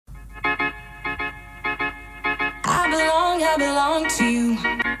I belong to you.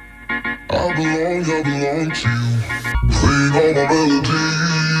 I belong to you. Sing all my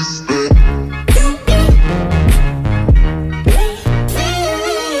melodies.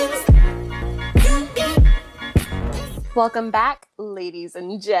 Welcome back, ladies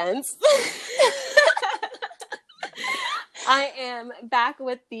and gents. I am back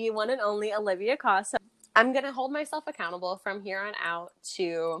with the one and only Olivia Costa. I'm going to hold myself accountable from here on out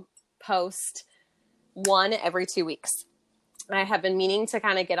to post one every 2 weeks. I have been meaning to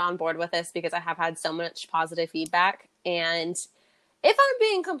kind of get on board with this because I have had so much positive feedback. And if I'm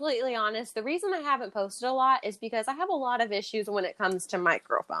being completely honest, the reason I haven't posted a lot is because I have a lot of issues when it comes to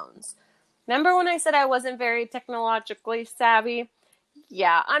microphones. Remember when I said I wasn't very technologically savvy?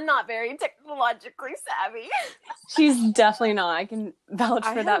 Yeah, I'm not very technologically savvy. She's definitely not. I can vouch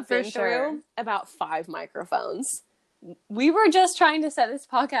for that for sure. About 5 microphones. We were just trying to set this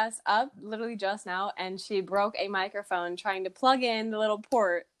podcast up literally just now, and she broke a microphone trying to plug in the little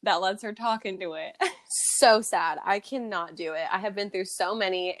port that lets her talk into it. So sad. I cannot do it. I have been through so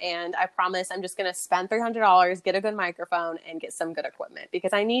many, and I promise I'm just going to spend $300, get a good microphone, and get some good equipment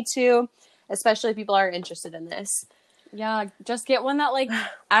because I need to, especially if people are interested in this. Yeah, just get one that, like,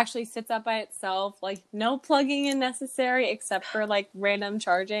 actually sits up by itself. Like, no plugging in necessary except for, like, random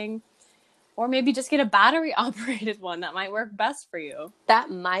charging. Or maybe just get a battery-operated one. That might work best for you. That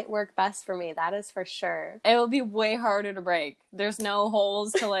might work best for me. That is for sure. It will be way harder to break. There's no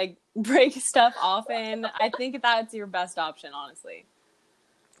holes to, like, break stuff off in. I think that's your best option, honestly.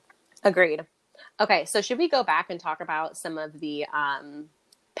 Agreed. Okay, so should we go back and talk about some of the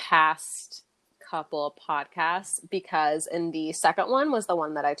past couple podcasts? Because in the second one was the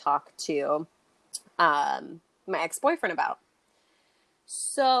one that I talked to my ex-boyfriend about.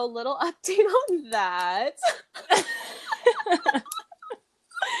 So, little update on that.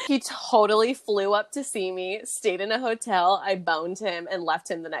 He totally flew up to see me, stayed in a hotel, I boned him, and left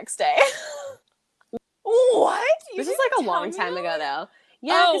him the next day. What? This is like a long time ago, though.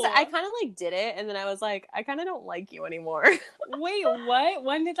 Yeah, because I kind of like did it, and then I was like, I kind of don't like you anymore. Wait, what?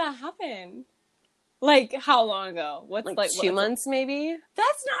 When did that happen? Like, how long ago? What's like 2 months, maybe?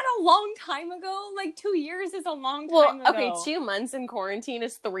 That's not a long time ago. Like, 2 years is a long time ago. Okay, 2 months in quarantine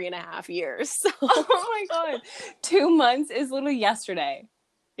is 3.5 years. So. Oh my god. 2 months is literally yesterday.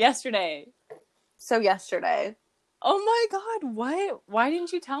 So yesterday. Oh my god, what? Why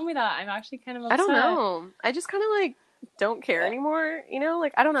didn't you tell me that? I'm actually kind of upset. I don't know. I just kind of, like, don't care anymore. You know?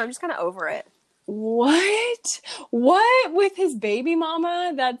 Like, I don't know. I'm just kind of over it. What? What? With his baby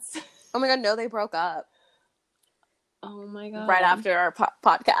mama? That's... Oh my god, no, they broke up. Oh my god. Right after our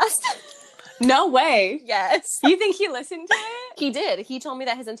podcast. No way. Yes. You think he listened to it? He did. He told me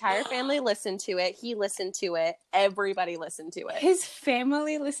that his entire family listened to it. He listened to it. Everybody listened to it. His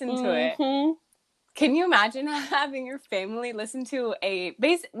family listened to it. Can you imagine having your family listen to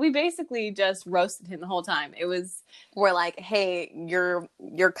we basically just roasted him the whole time. We're like, hey, your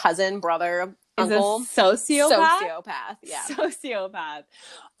cousin, brother, uncle, is a sociopath? Yeah. Sociopath.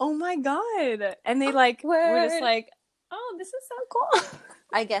 Oh my god. And they were just like, oh, this is so cool.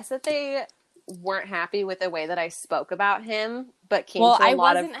 I guess that they weren't happy with the way that I spoke about him, but came to a lot of... Well,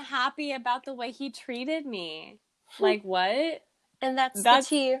 I wasn't happy about the way he treated me. Like, what? And that's the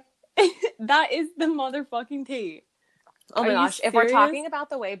tea. That is the motherfucking tea. Oh my gosh. If we're talking about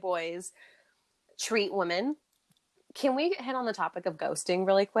the way boys treat women, can we hit on the topic of ghosting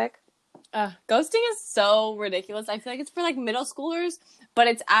really quick? Ghosting is so ridiculous. I feel like it's for like middle schoolers, but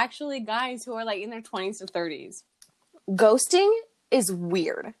it's actually guys who are like in their 20s to 30s. Ghosting is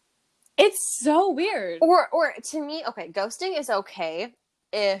weird. It's so weird. Or to me, okay, ghosting is okay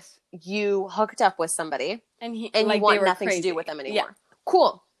if you hooked up with somebody and you want nothing to do with them anymore. Yeah.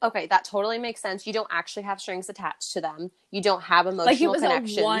 Cool. Okay, that totally makes sense. You don't actually have strings attached to them. You don't have emotional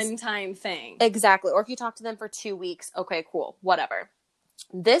connections. Like it was a one-time thing. Exactly. Or if you talk to them for 2 weeks, okay, cool, whatever.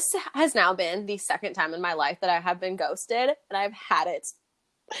 This has now been the second time in my life that I have been ghosted, and I've had it.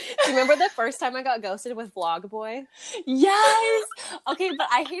 Do you remember the first time I got ghosted with Vlog Boy? Yes! Okay, but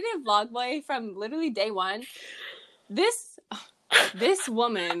I hated Vlog Boy from literally day one. This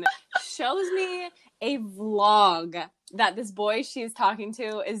woman shows me a vlog that this boy she's talking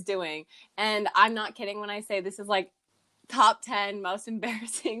to is doing. And I'm not kidding when I say this is like top 10 most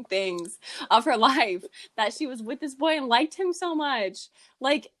embarrassing things of her life, that she was with this boy and liked him so much.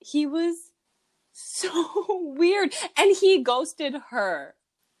 Like, he was so weird. And he ghosted her.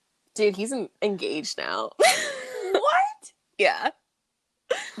 Dude, he's engaged now. What? Yeah.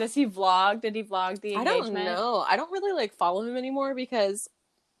 Does he vlog? Did he vlog the engagement? I don't know. I don't really like follow him anymore because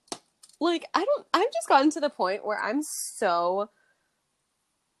like I've just gotten to the point where I'm so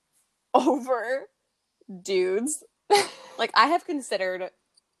over dudes Like, I have considered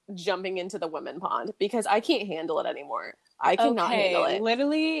jumping into the women pond because I can't handle it anymore. I cannot handle it.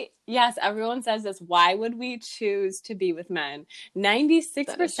 Literally, yes, everyone says this. Why would we choose to be with men?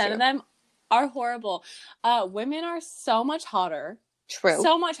 96% of them are horrible. Women are so much hotter. True.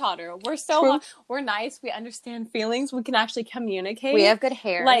 So much hotter. We're so hot. We're nice. We understand feelings. We can actually communicate. We have good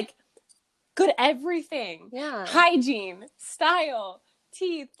hair. Like, good everything. Yeah. Hygiene, style,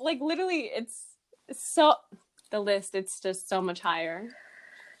 teeth. Like, literally, it's so... The list, it's just so much higher.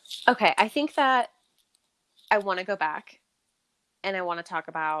 Okay, I think that I want to go back and I want to talk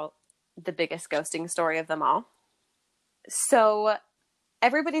about the biggest ghosting story of them all. So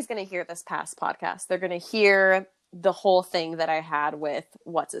everybody's going to hear this past podcast. They're going to hear the whole thing that I had with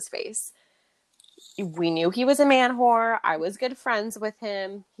what's-his-face. We knew he was a man whore. I was good friends with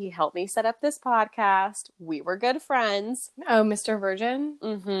him. He helped me set up this podcast. We were good friends. Oh, Mr. Virgin?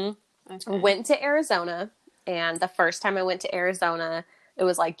 Mm-hmm. Okay. Went to Arizona. And the first time I went to Arizona, it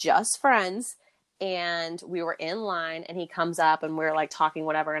was like just friends. And we were in line and he comes up and we're like talking,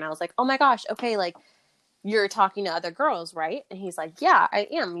 whatever. And I was like, oh my gosh, okay, like you're talking to other girls, right? And he's like, yeah, I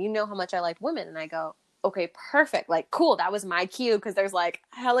am. You know how much I like women. And I go, okay, perfect. Like, cool. That was my cue because there's like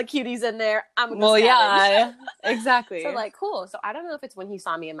hella cuties in there. I'm well, yeah, exactly. So like, cool. So I don't know if it's when he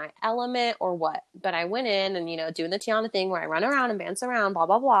saw me in my element or what, but I went in and, you know, doing the Tiana thing where I run around and dance around, blah,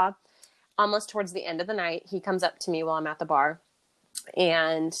 blah, blah. Almost towards the end of the night, he comes up to me while I'm at the bar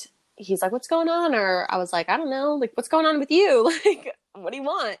and he's like, what's going on? Or I was like, I don't know. Like, what's going on with you? Like, what do you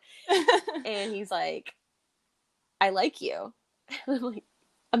want? And he's like, I like you. And I'm like,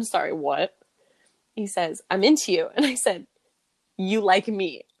 I'm sorry, what? He says, I'm into you. And I said, you like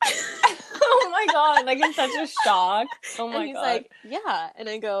me. Oh my God. Like, in such a shock. Oh my God. And he's like, yeah. And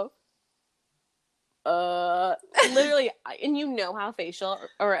I go, literally, and you know how facial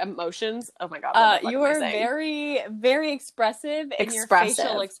or emotions, oh my God. You were very, very expressive in your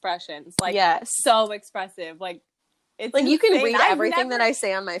facial expressions. Like, yes. so expressive. Like, it's like, you can read I've everything never... that I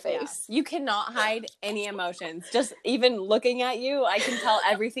say on my face. Yeah. You cannot hide any emotions. Just even looking at you, I can tell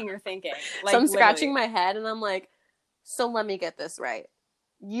everything you're thinking. Like, so I'm scratching my head and I'm like, so let me get this right.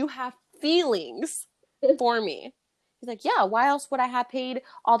 You have feelings for me. He's like, yeah, why else would I have paid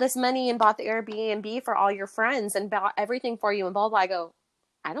all this money and bought the Airbnb for all your friends and bought everything for you and blah, blah. I go,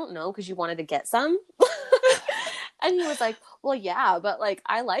 I don't know, because you wanted to get some. And he was like, well, yeah, but like,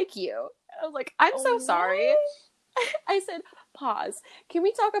 I like you. I was like, I'm so sorry. I said, pause. Can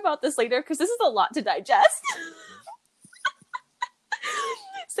we talk about this later? Because this is a lot to digest.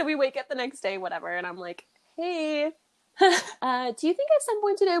 So we wake up the next day, whatever. And I'm like, hey, do you think at some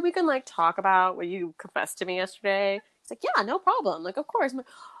point today we can like talk about what you confessed to me yesterday? He's like, yeah, no problem. Like, of course. I'm like,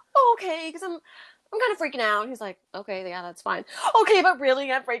 oh, okay, because I'm kind of freaking out. He's like, okay, yeah, that's fine. Okay, but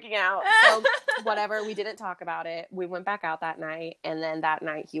really, I'm freaking out. So whatever, we didn't talk about it. We went back out that night, and then that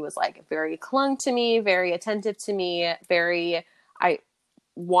night he was like very clung to me, very attentive to me, very, I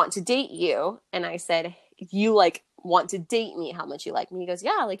want to date you. And I said, you like want to date me? How much you like me? He goes,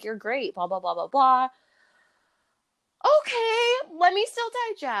 yeah, like you're great, blah, blah, blah, blah, blah. Okay, let me still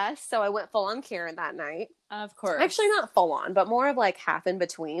digest. So I went full on Karen that night. Of course. Actually, not full on, but more of like half in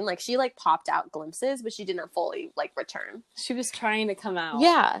between. Like she like popped out glimpses, but she didn't fully like return. She was trying to come out.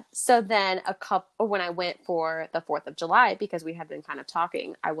 Yeah. So then when I went for the 4th of July, because we had been kind of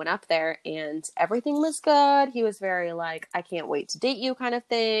talking, I went up there and everything was good. He was very like, I can't wait to date you kind of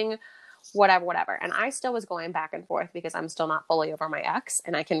thing. Whatever, whatever. And I still was going back and forth because I'm still not fully over my ex.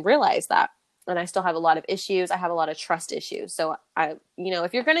 And I can realize that. And I still have a lot of issues. I have a lot of trust issues. So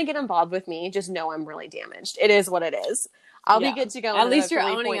if you're going to get involved with me, just know I'm really damaged. It is what it is. I'll be good to go. At least you're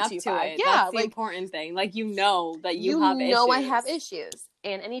owning up to it. Yeah. That's the important thing. Like, you know that you have issues. You know I have issues.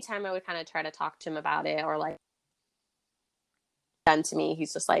 And anytime I would kind of try to talk to him about it or like done to me,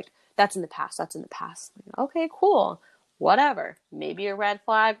 he's just like, that's in the past. That's in the past. Like, okay, cool. Whatever. Maybe a red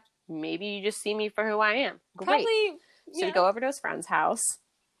flag. Maybe you just see me for who I am. Great. Probably. So we go over to his friend's house.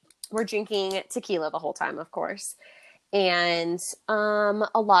 We're drinking tequila the whole time, of course. And a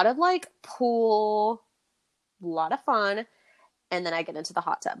lot of like pool, a lot of fun. And then I get into the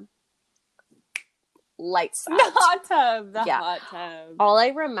hot tub. Lights out. The hot tub. All I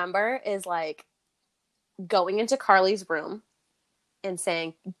remember is like going into Carly's room and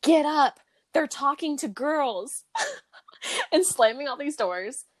saying, get up. They're talking to girls. And slamming all these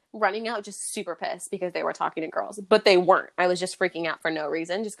doors. Running out just super pissed because they were talking to girls, but they weren't. I was just freaking out for no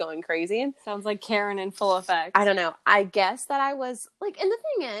reason, just going crazy. Sounds like Karen in full effect. I don't know. I guess that I was like, and the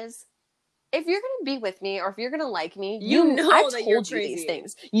thing is, if you're gonna be with me or if you're gonna like me, You know I've that you're told you these crazy.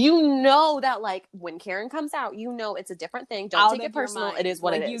 things. You know that, like, when Karen comes out, you know it's a different thing. Don't Out take it of your personal. mind. It is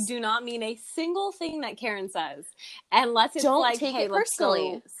what like, it you is. do not mean a single thing that Karen says, unless it's Don't like, take hey, it let's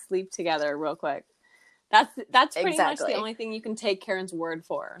personally. go sleep together real quick. That's pretty much Exactly. the only thing you can take Karen's word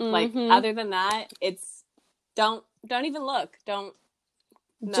for. Mhm. Like, other than that, it's don't even look. Don't.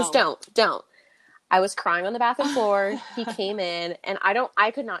 No. Just don't. I was crying on the bathroom floor. He came in, and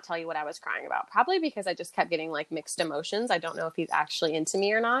I could not tell you what I was crying about. Probably because I just kept getting, like, mixed emotions. I don't know if he's actually into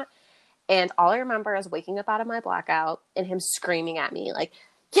me or not. And all I remember is waking up out of my blackout and him screaming at me, like,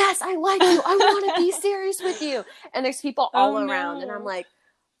 yes, I like you. I want to be serious with you. And there's people all around, no. and I'm like,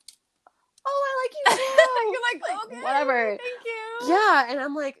 oh, I like you too. You're like, okay, whatever. Thank you. Yeah, and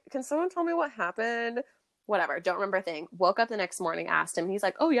I'm like, can someone tell me what happened? Whatever, don't remember a thing. Woke up the next morning, asked him. He's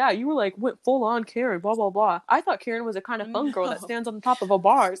like, oh yeah, you were like, went full on Karen, blah, blah, blah. I thought Karen was a kind of fun girl that stands on the top of a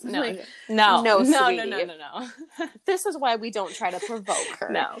bar. No, like, no, sweetie. no. This is why we don't try to provoke her.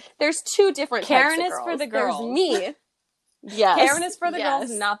 No. There's two different Karen types of is girls. for the girls. There's me. Yes. Karen is for the yes.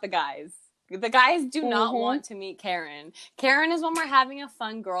 girls, not the guys. The guys do not want to meet Karen. Karen is when we're having a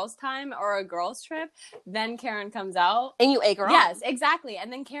fun girls' time or a girls' trip. Then Karen comes out. And you egg her on. Yes, exactly.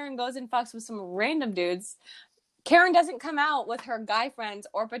 And then Karen goes and fucks with some random dudes. Karen doesn't come out with her guy friends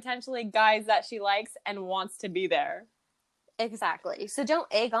or potentially guys that she likes and wants to be there. Exactly. So don't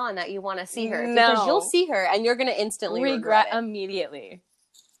egg on that you want to see her. No. Because you'll see her and you're going to instantly regret it. Immediately.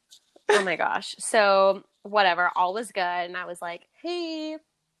 Oh my gosh. So whatever. All was good. And I was like, hey,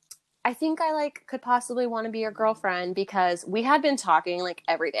 I think I like could possibly want to be your girlfriend, because we had been talking like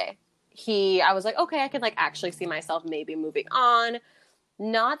every day. I was like, okay, I could like actually see myself maybe moving on.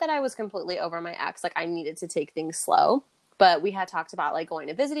 Not that I was completely over my ex. Like, I needed to take things slow, but we had talked about like going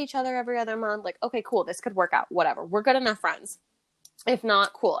to visit each other every other month. Like, okay, cool. This could work out. Whatever. We're good enough friends. If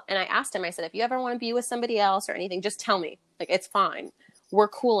not, cool. And I asked him, I said, if you ever want to be with somebody else or anything, just tell me. Like, it's fine. We're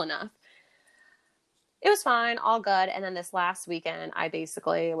cool enough. It was fine, all good. And then this last weekend, I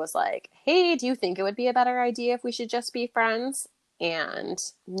basically was like, hey, do you think it would be a better idea if we should just be friends? And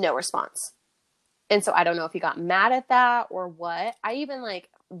no response. And so I don't know if he got mad at that or what. I even like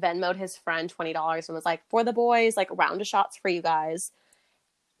Venmo'd his friend $20 and was like, for the boys, like round of shots for you guys.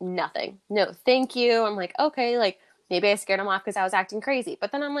 Nothing. No, thank you. I'm like, okay, like maybe I scared him off because I was acting crazy.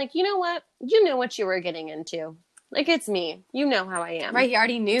 But then I'm like, you know what? You know what you were getting into. Like, it's me. You know how I am. Right, he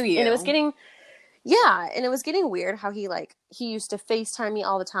already knew you. And it was getting... Yeah, and it was getting weird how he used to FaceTime me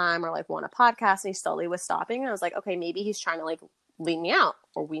all the time or like want a podcast, and he slowly was stopping. And I was like, okay, maybe he's trying to like lean me out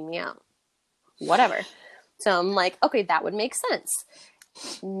or wean me out. Whatever. So I'm like, okay, that would make sense.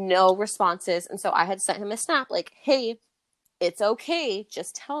 No responses. And so I had sent him a snap like, hey, it's okay.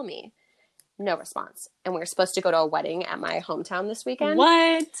 Just tell me. No response. And we were supposed to go to a wedding at my hometown this weekend.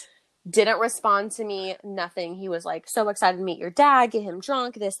 What? Didn't respond to me, nothing. He was like, so excited to meet your dad, get him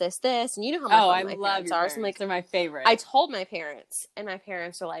drunk, this. And you know how much I my love parents your are. parents. So I'm like, they're my favorite. I told my parents, and my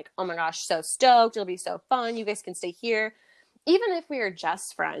parents were like, oh my gosh, so stoked. It'll be so fun. You guys can stay here. Even if we are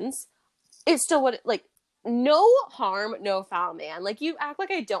just friends, it still would, like, no harm, no foul, man. Like, you act like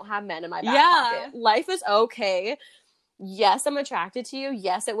I don't have men in my back pocket. Life is okay. Yes, I'm attracted to you.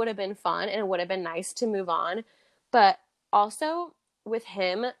 Yes, it would have been fun, and it would have been nice to move on. But also, with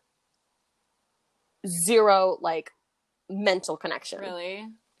him... zero, like, mental connection. Really?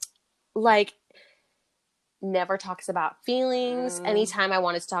 Like, never talks about feelings. Anytime I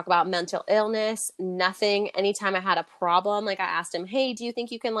wanted to talk about mental illness, nothing. Anytime I had a problem, like, I asked him, hey, do you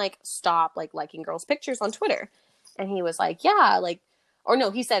think you can, like, stop, like, liking girls' pictures on Twitter? And he was like, yeah, like, or no,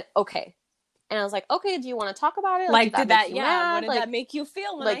 he said, okay. And I was like, okay, do you want to talk about it? Like, did that make you mad? what did like, that make you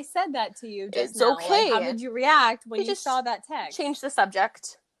feel when like, I said that to you just it's now? okay. Like, how did you react when He you just saw that text? Change the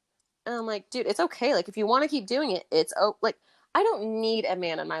subject. And I'm like, dude, it's okay. Like, if you want to keep doing it, it's like, I don't need a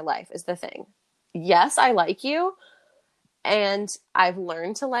man in my life is the thing. Yes, I like you. And I've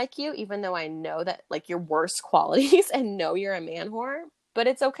learned to like you, even though I know that, like, your worst qualities and know you're a man whore. But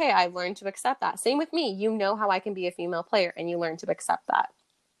it's okay. I've learned to accept that. Same with me. You know how I can be a female player, and you learn to accept that.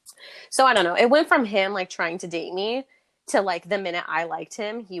 So I don't know. It went from him, like, trying to date me to, like, the minute I liked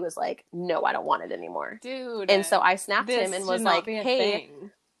him, he was like, no, I don't want it anymore. Dude. And so I snapped him and was like, hey.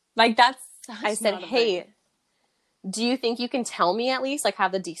 Like, that's... I said, hey, do you think you can tell me at least, like,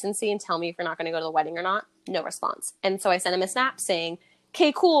 have the decency and tell me if you're not going to go to the wedding or not? No response. And so I sent him a snap saying,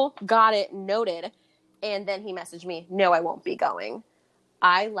 okay, cool, got it, noted. And then he messaged me, no, I won't be going.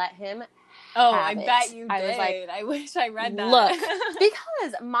 I let him Oh, I have it. bet you did. I was like, I wish I read that. look,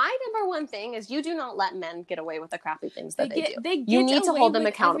 because my number one thing is you do not let men get away with the crappy things that they do. You need to hold them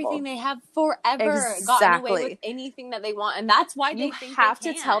accountable. Everything they have forever gotten away with anything that they want, and that's why you they think have they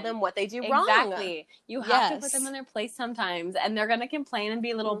to can. tell them what they do wrong. Exactly. You have to put them in their place sometimes, and they're gonna complain and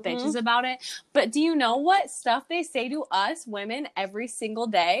be little bitches about it. But do you know what stuff they say to us women every single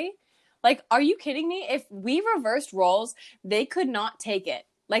day? Like, are you kidding me? If we reversed roles, they could not take it.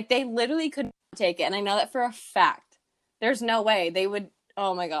 Like, they literally could not take it. And I know that for a fact. There's no way they would.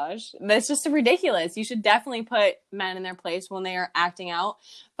 Oh my gosh. That's just ridiculous. You should definitely put men in their place when they are acting out.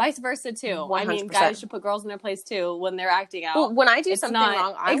 Vice versa, too. 100%. I mean, guys should put girls in their place, too, when they're acting out. Well, when I do something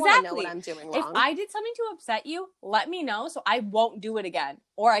wrong, I want to know what I'm doing wrong. If I did something to upset you, let me know so I won't do it again.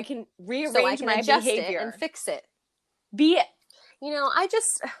 Or I can rearrange my behavior. And fix it. You know,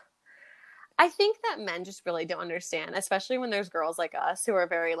 I think that men just really don't understand, especially when there's girls like us who are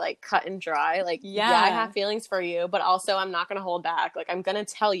very, like, cut and dry. Like, yeah I have feelings for you, but also I'm not going to hold back. Like, I'm going to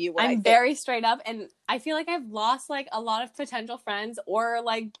tell you what I think. I'm very straight up, and I feel like I've lost, like, a lot of potential friends or,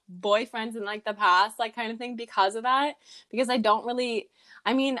 like, boyfriends in, like, the past, like, kind of thing because of that. Because I don't really,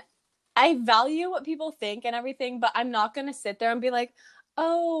 I mean, I value what people think and everything, but I'm not going to sit there and be like,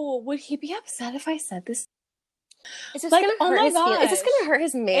 oh, would he be upset if I said this? Is this like, gonna hurt his feelings? Is this gonna hurt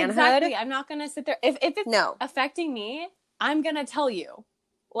his manhood? Exactly. I'm not gonna sit there. If it's affecting me, I'm gonna tell you.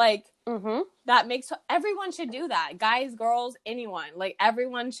 Like, that makes everyone should do that. Guys, girls, anyone. Like,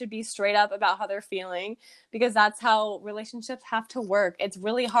 everyone should be straight up about how they're feeling, because that's how relationships have to work. It's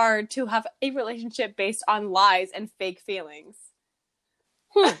really hard to have a relationship based on lies and fake feelings.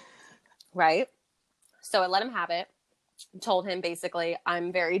 Right. So I let him have it. Told him basically,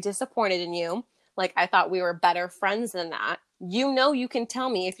 I'm very disappointed in you. Like, I thought we were better friends than that. You know you can tell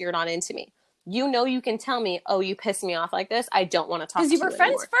me if you're not into me. You know you can tell me, oh, you pissed me off like this. I don't want to talk to you because you were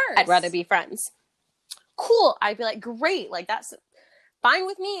friends first. I'd rather be friends. Cool. I'd be like, great. Like, that's fine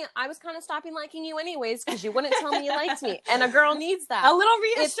with me. I was kind of stopping liking you anyways because you wouldn't tell me you liked me. And a girl needs that. A little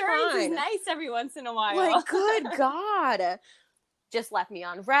reassurance is nice every once in a while. Like, good God. Just left me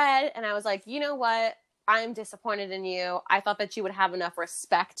on red. And I was like, you know what? I'm disappointed in you. I thought that you would have enough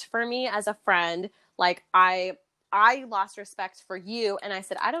respect for me as a friend. Like, I lost respect for you. And I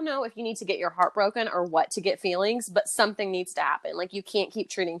said, I don't know if you need to get your heart broken or what to get feelings, but something needs to happen. Like, you can't keep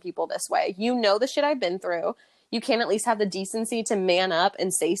treating people this way. You know the shit I've been through. You can't at least have the decency to man up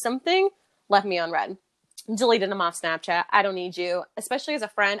and say something. Left me on red. Deleted him off Snapchat. I don't need you. Especially as a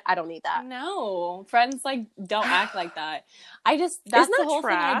friend, I don't need that. No. Friends, like, don't act like that. That's the whole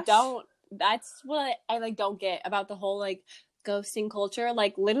trash? Thing that's what I like don't get about the whole, like, ghosting culture.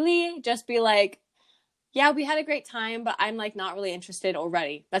 Like, literally just be like, yeah, we had a great time, but I'm, like, not really interested or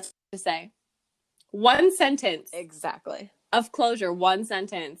ready. That's what to say. One sentence. Exactly. Of closure. One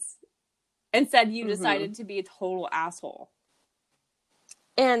sentence. Instead, you decided to be a total asshole.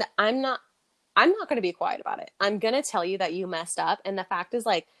 And I'm not going to be quiet about it. I'm going to tell you that you messed up. And the fact is,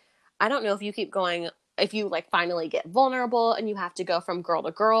 like, I don't know if you keep going, if you, like, finally get vulnerable and you have to go from girl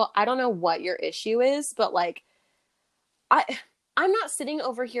to girl. I don't know what your issue is, but, like, I'm not sitting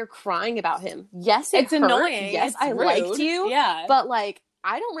over here crying about him. Yes, it's annoying. Yes, I liked you. Yeah. But, like,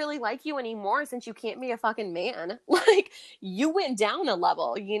 I don't really like you anymore since you can't be a fucking man. Like, you went down a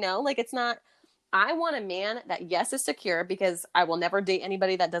level, you know? Like, it's not... I want a man that, yes, is secure, because I will never date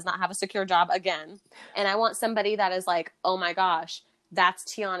anybody that does not have a secure job again. And I want somebody that is like, oh my gosh, that's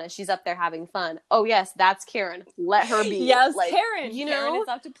Tiana. She's up there having fun. Oh yes, that's Karen. Let her be. Yes, like, Karen. You Karen know, is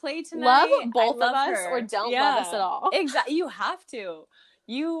up to play tonight. Love both of us or don't love us at all. Exactly. You have to.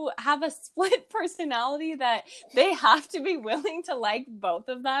 You have a split personality that they have to be willing to like both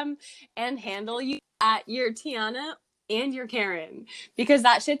of them and handle you at your Tiana and your Karen, because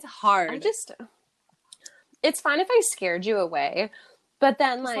that shit's hard. It's fine if I scared you away, but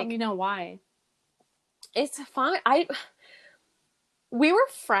then, just like, let me know why. It's fine. We were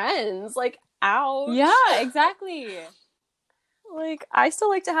friends. Like, ouch. Yeah, exactly. Like, I still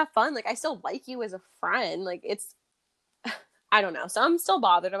like to have fun. Like, I still like you as a friend. Like, it's, I don't know. So I'm still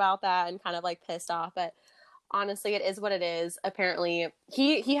bothered about that and kind of, like, pissed off. But honestly, it is what it is. Apparently,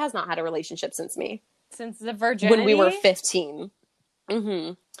 he has not had a relationship since me. Since the virginity? When we were 15.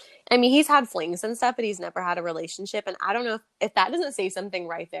 I mean, he's had flings and stuff, but he's never had a relationship. And I don't know if that doesn't say something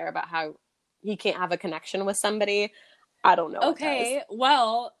right there about how he can't have a connection with somebody. I don't know. Okay,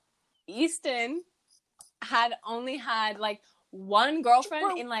 well, Easton had only had, like, one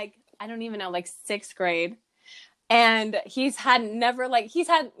girlfriend in, like, I don't even know, like, 6th grade. And he's had, you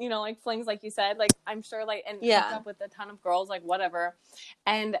know, like, flings, like you said, like, I'm sure, like, and hooked up with a ton of girls, like, whatever.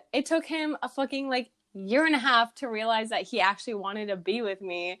 And it took him a fucking, like, year and a half to realize that he actually wanted to be with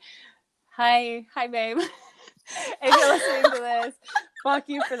me. Hi, babe. If you're listening to this, fuck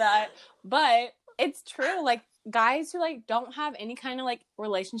you for that. But it's true. Like, guys who, like, don't have any kind of, like,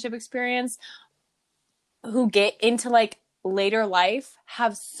 relationship experience who get into, like, later life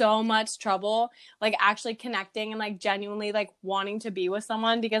have so much trouble, like, actually connecting and, like, genuinely, like, wanting to be with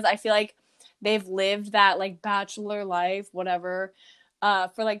someone, because I feel like they've lived that, like, bachelor life, whatever,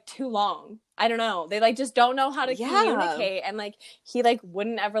 for, like, too long. I don't know. They, like, just don't know how to communicate. And, like, he, like,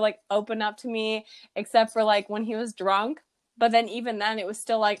 wouldn't ever, like, open up to me except for, like, when he was drunk. But then even then it was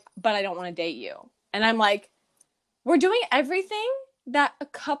still like, but I don't want to date you. And I'm like, we're doing everything that a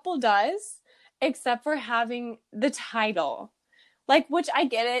couple does except for having the title. Like, which I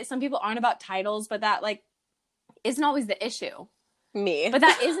get it. Some people aren't about titles, but that, like, isn't always the issue. Me. But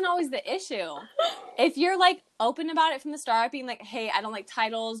that isn't always the issue. If you're, like, open about it from the start, being like, hey, I don't like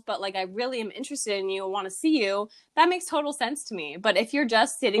titles, but, like, I really am interested in you and want to see you, that makes total sense to me. But if you're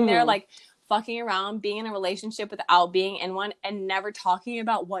just sitting there, like, fucking around, being in a relationship without being in one, and never talking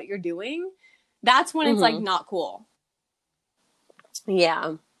about what you're doing, that's when it's, like, not cool.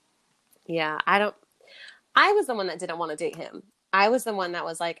 Yeah. I was the one that didn't want to date him. I was the one that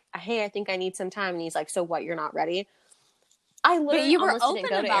was like, hey, I think I need some time. And he's like, so what, you're not ready? I literally almost didn't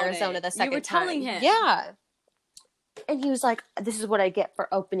go to Arizona the second time. You were telling him. Yeah. And he was like, this is what I get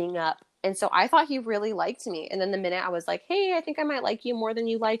for opening up. And so I thought he really liked me. And then the minute I was like, hey, I think I might like you more than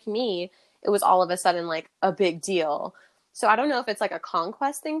you like me, it was all of a sudden, like, a big deal. So I don't know if it's, like, a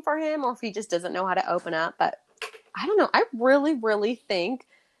conquest thing for him or if he just doesn't know how to open up. But I don't know. I really, really think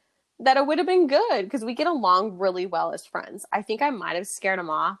that it would have been good because we get along really well as friends. I think I might have scared him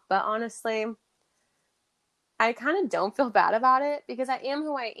off. But honestly, I kind of don't feel bad about it because I am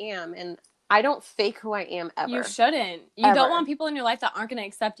who I am. And I don't fake who I am ever. You shouldn't. You don't want people in your life that aren't going to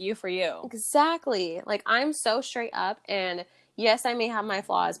accept you for you. Exactly. Like, I'm so straight up, and yes, I may have my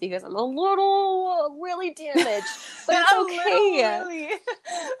flaws because I'm a little really damaged, but it's okay.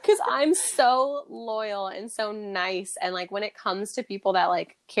 Because I'm so loyal and so nice, and, like, when it comes to people that,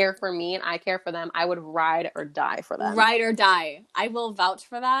 like, care for me and I care for them, I would ride or die for them. Ride or die. I will vouch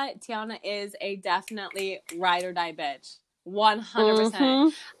for that. Tiana is a definitely ride or die bitch.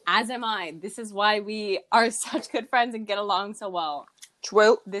 100%. As am I. This is why we are such good friends and get along so well.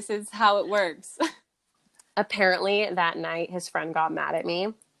 True. This is how it works. Apparently that night his friend got mad at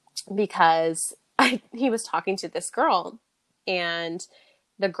me because he was talking to this girl and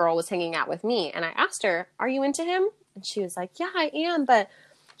the girl was hanging out with me, and I asked her, are you into him? And she was like, yeah, I am, but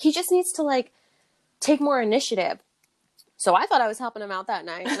he just needs to, like, take more initiative. So I thought I was helping him out that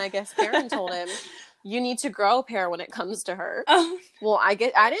night, and I guess Karen told him, you need to grow a pair when it comes to her. Oh. Well, I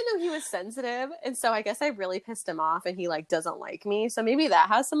didn't know he was sensitive, and so I guess I really pissed him off, and he, like, doesn't like me. So maybe that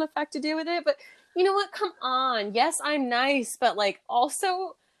has some effect to do with it. But you know what? Come on. Yes, I'm nice, but, like,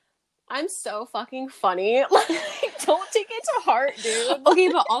 also, I'm so fucking funny. Like, don't take it to heart, dude. Okay,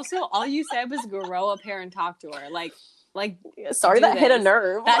 but also, all you said was grow a pair and talk to her. Like, sorry, that hit a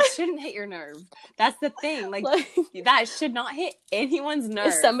nerve. That shouldn't hit your nerve. That's the thing. Like that should not hit anyone's nerve.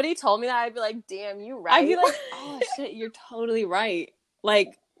 If somebody told me that, I'd be like, damn, you right. I'd be like, oh shit, you're totally right.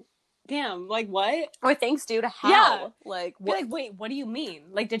 Like, damn, like what? Or thanks, dude. How? Yeah. Like, what? Like, wait, what do you mean?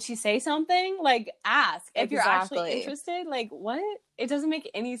 Like, did she say something? Like, ask. If you're actually interested, like, what? It doesn't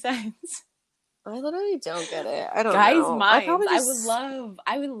make any sense. I literally don't get it. I don't know. Guys' minds.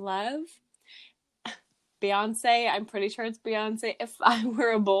 I would love Beyonce, I'm pretty sure it's Beyonce. If I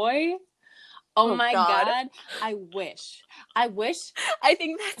were a boy, oh my God, I wish. I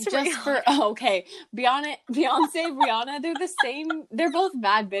think that's just Rihanna. Okay. Beyonce, Rihanna, they're the same. They're both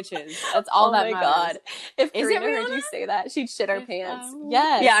bad bitches. That's all that matters. Oh my God. If Karina heard you say that, she'd shit her pants.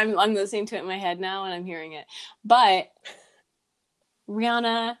 Yes. Yeah, I'm listening to it in my head now and I'm hearing it. But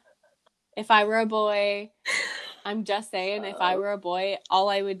Rihanna, if I were a boy, I'm just saying, if I were a boy, all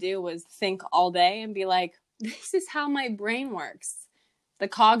I would do was think all day and be like, this is how my brain works. The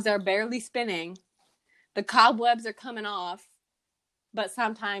cogs are barely spinning. The cobwebs are coming off. But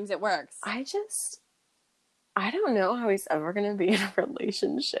sometimes it works. I don't know how he's ever going to be in a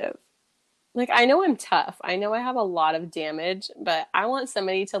relationship. Like, I know I'm tough. I know I have a lot of damage, but I want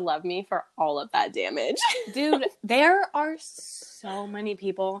somebody to love me for all of that damage. Dude, there are so many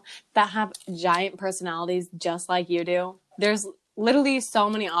people that have giant personalities just like you do. There's literally so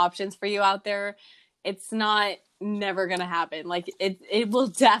many options for you out there. It's not never going to happen. Like, it will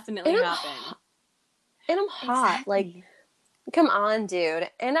definitely happen. And I'm hot. Exactly. Like, come on, dude.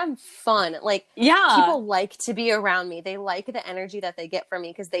 And I'm fun. Like, yeah, people like to be around me. They like the energy that they get from me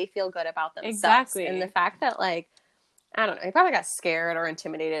because they feel good about themselves. Exactly. And the fact that, like, I don't know. He probably got scared or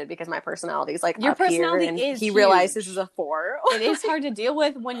intimidated because my personality is like Your up here, personality and is he huge. realized this is a 4. It is hard to deal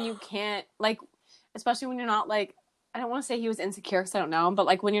with when you can't, like, especially when you're not, like, I don't want to say he was insecure because I don't know, but,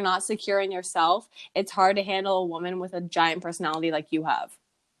 like, when you're not secure in yourself, it's hard to handle a woman with a giant personality like you have.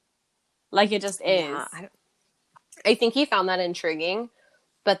 Like, it just is. Yeah, I think he found that intriguing,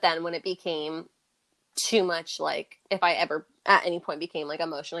 but then when it became too much, like, if I ever at any point became, like,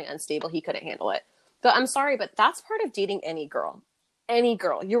 emotionally unstable, he couldn't handle it. But I'm sorry, but that's part of dating any girl. Any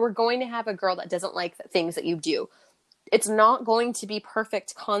girl. You were going to have a girl that doesn't like the things that you do. It's not going to be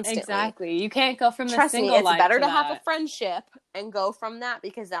perfect constantly. Exactly. You can't go from the Trust single me, it's life better to that. have a friendship and go from that,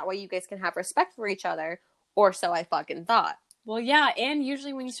 because that way you guys can have respect for each other, or so I fucking thought. Well, yeah, and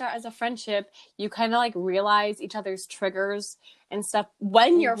usually when you start as a friendship, you kind of like realize each other's triggers and stuff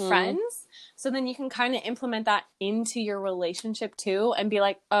when you're friends. So then you can kind of implement that into your relationship too and be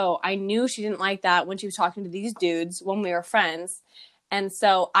like, oh, I knew she didn't like that when she was talking to these dudes when we were friends. And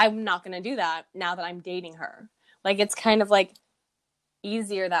so I'm not going to do that now that I'm dating her. Like, it's kind of like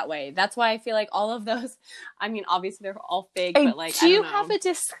easier that way. That's why I feel like all of those, I mean, obviously they're all fake, but like, do I you don't know. have a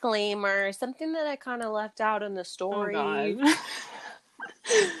disclaimer, something that I kind of left out in the story? Oh, God.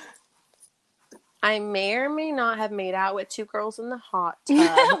 I may or may not have made out with 2 girls in the hot tub.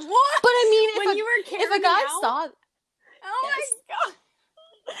 What? But I mean, When you were if a guy out? saw, Oh Yes. my God.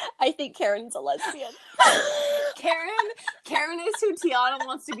 I think Karen's a lesbian. Karen is who Tiana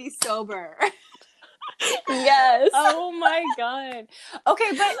wants to be sober. Yes. Oh my God.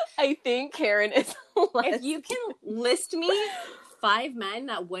 Okay, but I think Karen is a lesbian. if you can list me 5 men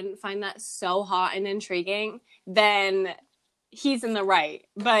that wouldn't find that so hot and intriguing, then he's in the right.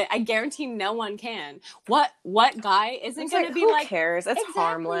 But I guarantee no one can. What guy isn't It's going like, to be who like, cares? It's exactly,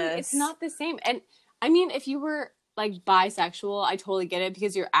 harmless. it's not the same. And I mean, if you were like bisexual, I totally get it,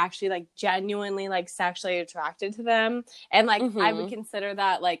 because you're actually like genuinely like sexually attracted to them. And like, I would consider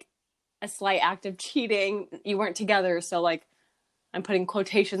that like a slight act of cheating. You weren't together, so like I'm putting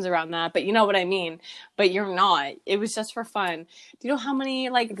quotations around that, but you know what I mean. But you're not. It was just for fun. Do you know how many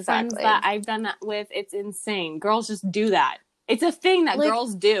like friends that I've done that with? It's insane. Girls just do that. It's a thing that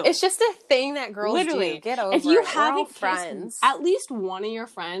girls do. It's just a thing that girls Literally do. Get over if you it. haven't We're all friends. at least one of your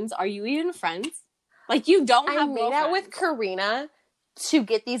friends, are you even friends? Like, you don't have I made out with Karina to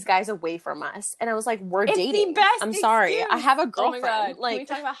get these guys away from us, and I was like, "We're dating." The best I'm sorry, excuse. I have a Oh girlfriend. my God. Like, can we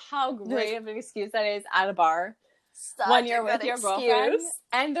talk about how great of an excuse that is at a bar? such When a you're with good your excuse. girlfriend,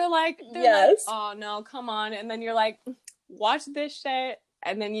 and they're like, Yes. oh no, come on, and then you're like, watch this shit,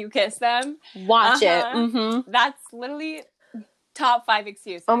 and then you kiss them. Watch it. That's literally top 5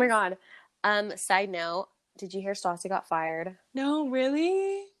 excuses. Oh my God. Side note, did you hear Stassi got fired? No,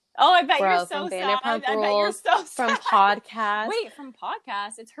 really? Oh, I bet Bro, you're so from sad. Vanderpump I bet you're Rules, so sad. from podcast. Wait, from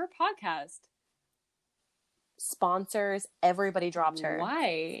podcast? It's her podcast. Sponsors, everybody dropped her.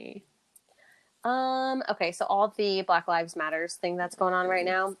 Why? Okay, so all the Black Lives Matters thing that's going on right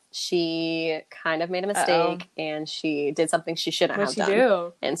now, she kind of made a mistake and she did something she shouldn't have done.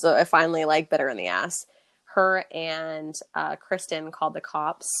 Do? And so it finally like bit her in the ass. Her and Kristen called the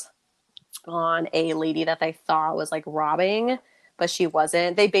cops on a lady that they thought was like robbing, but she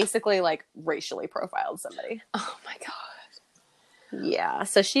wasn't. They basically like racially profiled somebody. Oh my God. Yeah,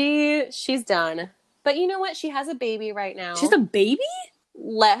 so she's done. But you know what? She has a baby right now. She's a baby?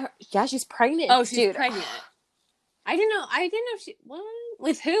 Let her. Yeah, she's pregnant. Oh, she's Dude. pregnant. I didn't know she. What?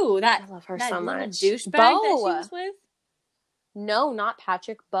 With who? That I love her that so little much. douchebag Bo. that she was with. No, not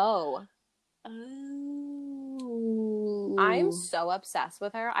Patrick Bowe. Oh. I'm so obsessed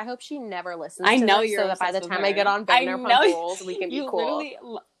with her. I hope she never listens I to know this you're so that by the obsessed time with I get her. on I Vanderpump know Rules, we can be you cool.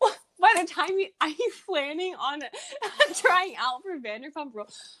 literally. By the time are you planning on trying out for Vanderpump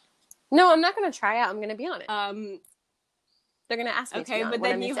Rules? No, I'm not going to try out. I'm going to be on it. They're going to ask me to Okay, be on it but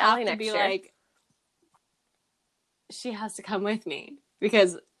when then I you miss have Allie to next be year. like, she has to come with me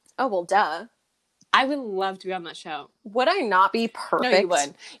because Oh, well, duh. I would love to be on that show. Would I not be perfect? No, you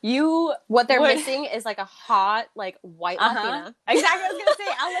would. You What they're would. missing is like a hot, like white Latina. Exactly. I was gonna say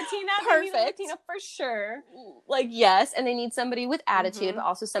a Latina. They need a Perfect. Latina for sure. Like, yes, and they need somebody with attitude, but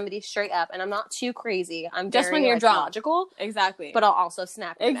also somebody straight up. And I'm not too crazy. I'm Just very, when you're like, drunk. logical, Exactly. but I'll also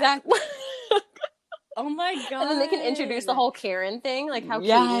snap your neck. exactly. Oh my God. And then they can introduce the whole Karen thing, like how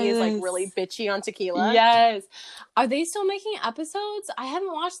Katie is like really bitchy on tequila. Yes. Are they still making episodes? I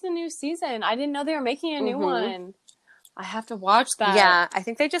haven't watched the new season. I didn't know they were making a new one. I have to watch that. Yeah, I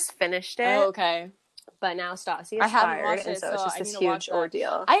think they just finished it. Oh, okay. But now Stassi is I haven't fired, watched and it, so it's so just I this need to watch huge that.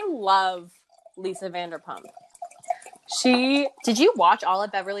 ordeal. I love Lisa Vanderpump. She Did you watch all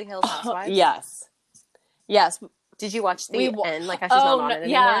of Beverly Hills Housewives? Yes. Did you watch the end? Like how she's Oh, not on no, it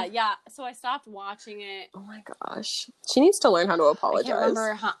anymore? yeah. So I stopped watching it. Oh my gosh. She needs to learn how to I apologize. can't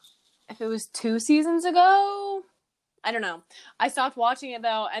remember if it was 2 seasons ago. I don't know. I stopped watching it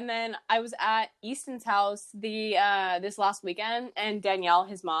though, and then I was at Easton's house this last weekend, and Danielle,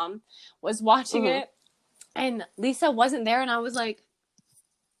 his mom, was watching it, and Lisa wasn't there, and I was like,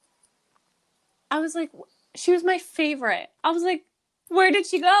 she was my favorite. I was like, where did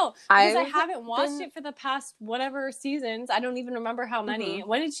she go? Because I haven't watched it for the past whatever seasons. I don't even remember how many.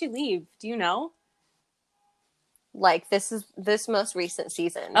 When did she leave? Do you know? Like this most recent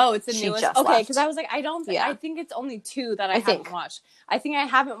season. Oh, it's the newest. Okay, because I was like, Yeah. I think it's only 2 that I haven't watched. I think I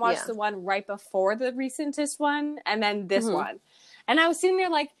haven't watched the one right before the recentest one, and then this one. And I was sitting there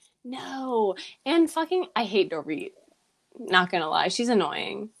like, no. And fucking, I hate Dorit. Not gonna lie, she's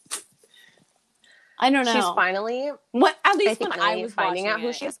annoying. I don't know. She's finally, at least when I was finding out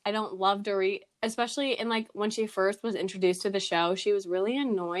who she is. I don't love Dorit, especially in like when she first was introduced to the show. She was really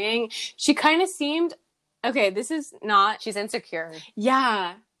annoying. She kind of seemed. Okay, this is not... She's insecure.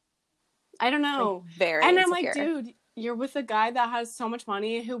 Yeah. I don't know. Like, very And insecure. I'm like, dude, you're with a guy that has so much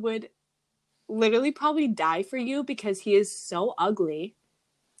money who would literally probably die for you because he is so ugly.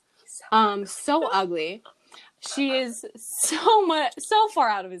 So ugly. She is so far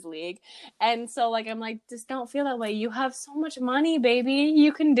out of his league. And so, like, I'm like, just don't feel that way. You have so much money, baby.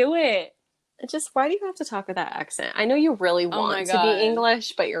 You can do it. Just, why do you have to talk with that accent? I know you really want to be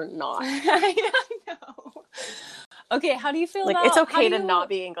English, but you're not. I know. Okay, how do you feel about... It's okay to not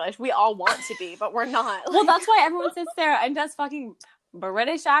be English. We all want to be, but we're not. Well, that's why everyone sits there and does fucking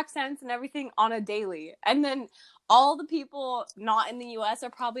British accents and everything on a daily. And then all the people not in the US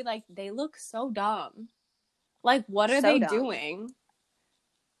are probably like, they look so dumb. Like, what are they doing?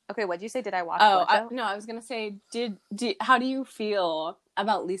 Okay, what'd you say? Did I watch no, I was going to say, how do you feel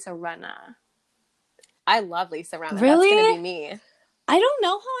about Lisa Rinna? I love Lisa Rinna. Really? That's going to be me. I don't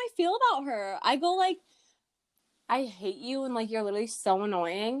know how I feel about her. I go like, I hate you and like you're literally so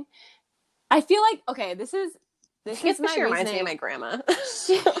annoying. I feel like, okay, this is my she reminds reasoning. me of my grandma.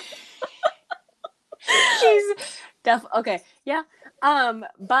 She's okay, yeah.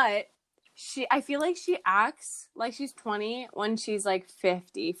 But I feel like she acts like she's 20 when she's like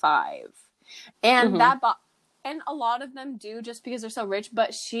 55. And and a lot of them do just because they're so rich,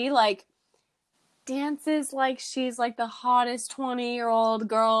 but she like dances like she's like the hottest 20-year-old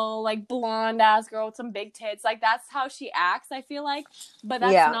girl, like blonde ass girl with some big tits. Like that's how she acts, I feel like. But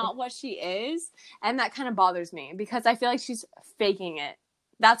that's not what she is. And that kind of bothers me because I feel like she's faking it.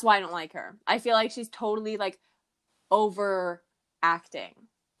 That's why I don't like her. I feel like she's totally like overacting.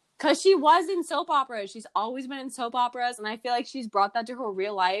 Because she was in soap operas. She's always been in soap operas. And I feel like she's brought that to her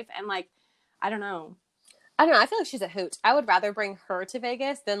real life. And like, I don't know. I feel like she's a hoot. I would rather bring her to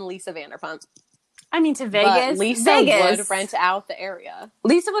Vegas than Lisa Vanderpump. I mean, to Vegas. But Lisa would rent out the area.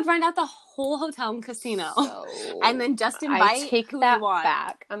 Lisa would rent out the whole hotel and casino. So, and then just invite I take who that you want.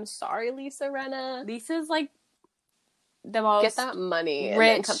 back. I'm sorry, Lisa Rinna. Lisa's like the most get that money rich, and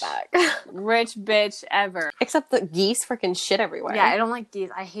then come back. Rich bitch ever. Except the geese freaking shit everywhere. Yeah, I don't like geese.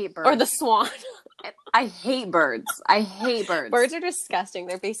 I hate birds. Or the swan. I hate birds. I hate birds. Birds are disgusting.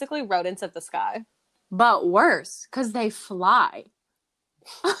 They're basically rodents of the sky. But worse, because they fly.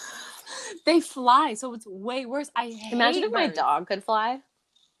 They fly, so it's way worse. I hate Imagine if birds. my dog could fly.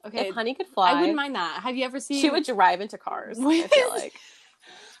 Okay, if Honey could fly, I wouldn't mind that. Have you ever seen? She would drive into cars. I feel like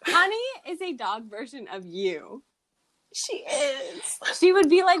Honey is a dog version of you. She is. She would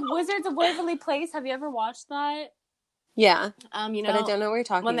be like Wizards of Waverly Place. Have you ever watched that? Yeah. You know, but I don't know what you're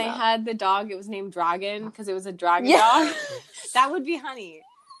talking when about. When they had the dog, it was named Dragon because it was a dragon dog. That would be Honey.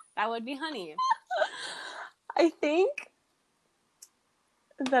 That would be Honey. I think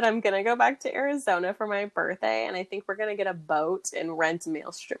that I'm going to go back to Arizona for my birthday, and I think we're going to get a boat and rent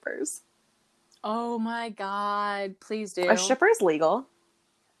male strippers. Oh my God. Please do. Are strippers legal?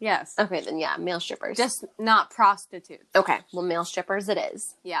 Yes. Okay, then yeah, male strippers. Just not prostitutes. Okay, well, male strippers it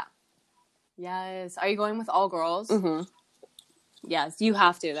is. Yeah. Yes. Are you going with all girls? Mm-hmm. Yes, you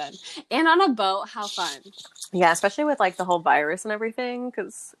have to then. And on a boat, how fun. Yeah, especially with like the whole virus and everything,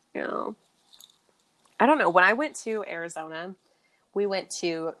 because, you know, I don't know. When I went to Arizona, we went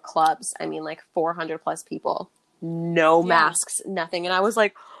to clubs. I mean, like 400 plus people, no masks, nothing. And I was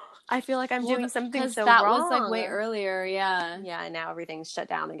like, I feel like I'm doing something so that wrong. Was like way earlier. Yeah. Yeah. And now everything's shut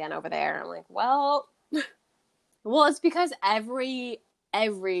down again over there. I'm like, well, it's because every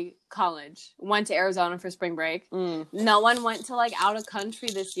college went to Arizona for spring break. No one went to like out of country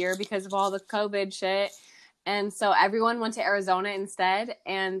this year because of all the COVID shit. And so everyone went to Arizona instead,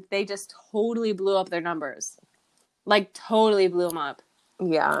 and they just totally blew up their numbers. Like, totally blew them up.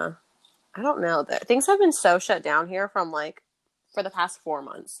 Yeah. I don't know. Things have been so shut down here from like for the past 4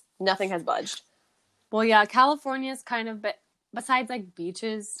 months. Nothing has budged. Well, yeah, California's kind of besides like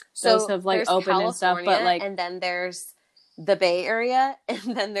beaches, So those have like there's open and stuff, California, but like and then there's the Bay Area,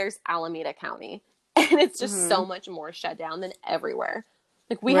 and then there's Alameda County, and it's just so much more shut down than everywhere.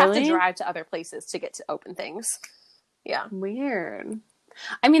 Like we have to Really? drive to other places to get to open things. Yeah. weird.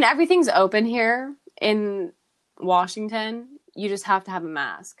 I mean, everything's open here in Washington. You just have to have a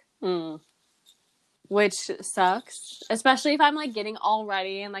mask, which sucks. Especially if I'm like getting all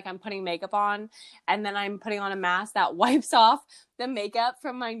ready and like I'm putting makeup on, and then I'm putting on a mask that wipes off the makeup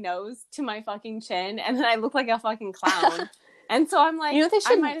from my nose to my fucking chin, and then I look like a fucking clown. And so I'm like, You know what they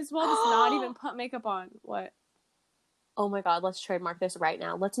I should- might as well just not even put makeup on. What? Oh my God, let's trademark this right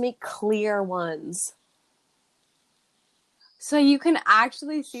now. Let's make clear ones. So you can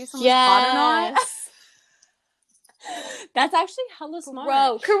actually see someone's hot or not? That's actually hella smart.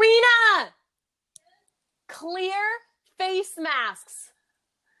 Bro, Karina! Clear face masks.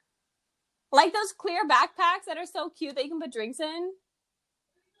 Like those clear backpacks that are so cute that you can put drinks in.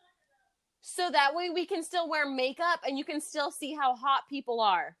 So that way we can still wear makeup and you can still see how hot people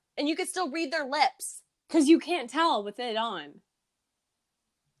are. And you can still read their lips. Because you can't tell with it on.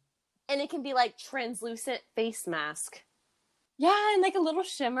 And it can be like translucent face mask. Yeah, and like a little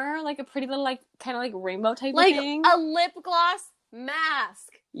shimmer, like a pretty little, like, kind of like rainbow type Like of thing. a lip gloss mask.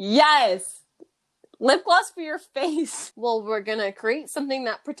 Yes! Lip gloss for your face. Well, we're gonna create something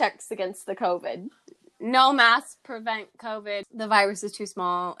that protects against the COVID. No masks prevent COVID. The virus is too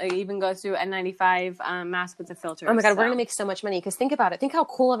small. It even goes through N95 mask with a filter. Oh my God, so. we're gonna make so much money. Because think about it. Think how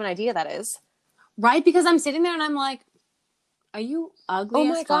cool of an idea that is. Right? Because I'm sitting there and I'm like, are you ugly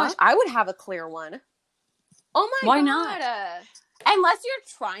Oh as my gosh, fuck? I would have a clear one. Oh my Why God. not? Unless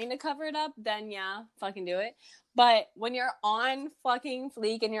you're trying to cover it up, then yeah, fucking do it. But when you're on fucking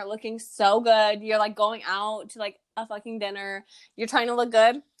fleek and you're looking so good, you're like going out to like a fucking dinner, you're trying to look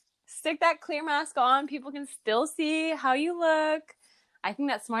good, stick that clear mask on. People can still see how you look. I think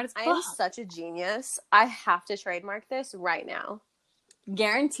that's smart as fuck. I am such a genius. I have to trademark this right now.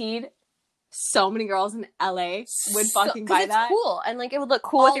 Guaranteed so many girls in LA would fucking 'cause buy it's that. cool. And like it would look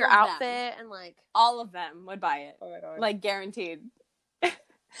cool All with your of them. outfit and like All of them would buy it. oh my God. Like, guaranteed.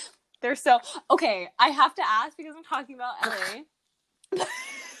 They're so... Okay, I have to ask because I'm talking about LA.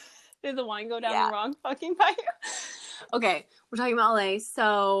 Did the wine go down the wrong fucking pipe? Okay, we're talking about LA.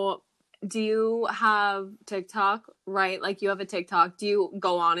 So, do you have TikTok, right? Like, you have a TikTok. Do you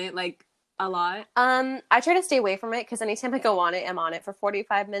go on it, like, a lot? I try to stay away from it because anytime I go on it, I'm on it for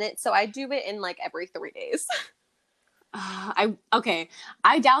 45 minutes. So I do it in like every 3 days. I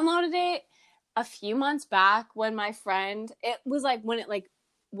downloaded it a few months back when my friend, it was like when it like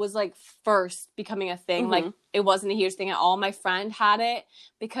was like first becoming a thing. Like it wasn't a huge thing at all. My friend had it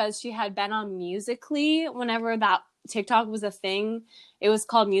because she had been on Musical.ly whenever that TikTok was a thing. It was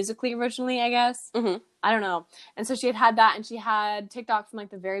called Musical.ly originally, I guess. I don't know. And so she had that, and she had TikTok from like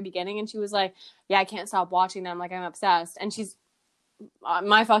the very beginning, and she was like, yeah, I can't stop watching them. Like, I'm obsessed. And she's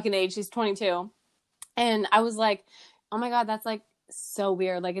my fucking age. She's 22. And I was like, oh my God, that's like so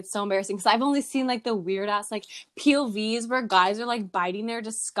weird. Like, it's so embarrassing. Because I've only seen like the weird ass like POVs where guys are like biting their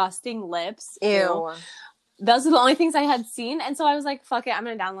disgusting lips. Ew. Those are the only things I had seen. And so I was like, fuck it, I'm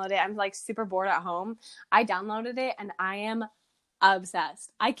going to download it. I'm like super bored at home. I downloaded it and I am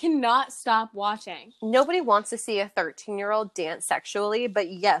obsessed. I cannot stop watching. Nobody wants to see a 13-year-old dance sexually, but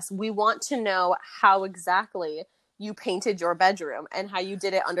yes, we want to know how exactly you painted your bedroom and how you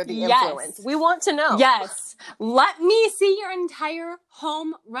did it under the influence. We want to know. Yes. Let me see your entire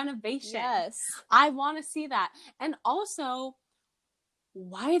home renovation. Yes. I want to see that. And also,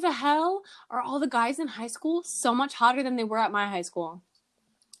 why the hell are all the guys in high school so much hotter than they were at my high school?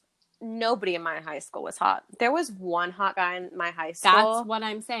 Nobody in my high school was hot. There was one hot guy in my high school. That's what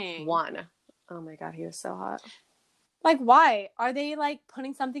I'm saying. One. Oh my God, he was so hot. Like, why? Are they, like,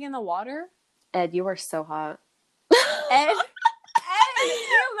 putting something in the water? Ed, you are so hot. Ed? Ed!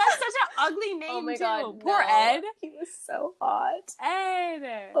 Ew, that's such an ugly name, Oh my too. God, Poor no. Ed. He was so hot.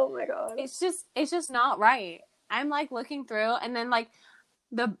 Ed! Oh my God. It's just not right. I'm, like, looking through, and then, like,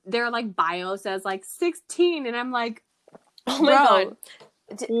 their, like, bio says, like, 16, and I'm like, Oh my God.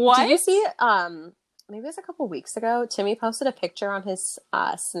 What? Did you see, maybe it was a couple weeks ago, Timmy posted a picture on his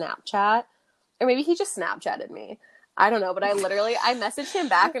Snapchat, or maybe he just Snapchatted me. I don't know, but I messaged him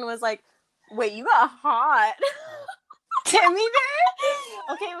back and was like, wait, you got hot. Timmy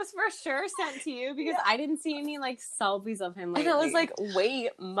did? Okay, it was for sure sent to you because I didn't see any, like, selfies of him lately. And I was like, wait,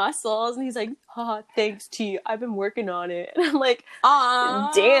 muscles? And he's like, oh, thanks, T. I've been working on it. And I'm like, aw.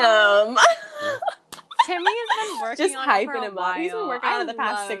 damn. Timmy has been working Just on it for hyping a him while. up. He's been working on it the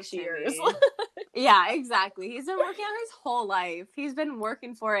past love 6 years. Timmy. Yeah, exactly. He's been working on it his whole life. He's been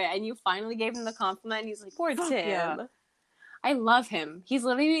working for it, and you finally gave him the compliment, and he's like, Poor "Fuck Tim. yeah." I love him. He's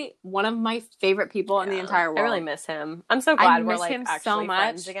literally one of my favorite people in the entire world. I really miss him. I'm so glad we're miss like him so actually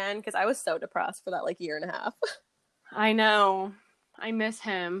friends much. again, because I was so depressed for that like year and a half. I know. I miss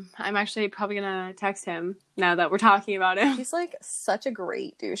him. I'm actually probably gonna text him now that we're talking about him. He's like such a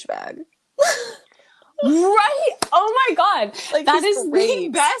great douchebag. Right? Oh my god. Like, that he's is great. the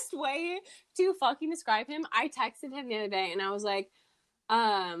best way to fucking describe him. I texted him the other day and I was like,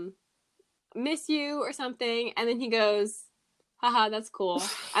 miss you or something, and then he goes, haha, that's cool.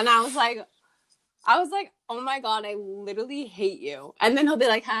 And I was like, oh my god, I literally hate you. And then he'll be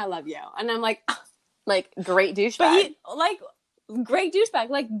like, hi, I love you. And I'm like great douchebag. But great douchebag,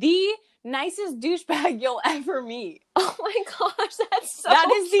 like the nicest douchebag you'll ever meet. Oh my gosh, that's so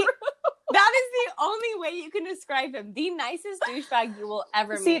true. That is the only way you can describe him. The nicest douchebag you will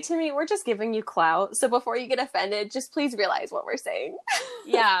ever meet. See, Timmy, we're just giving you clout. So before you get offended, just please realize what we're saying.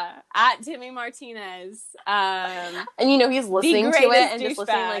 Yeah, at Timmy Martinez. And he's listening to it and just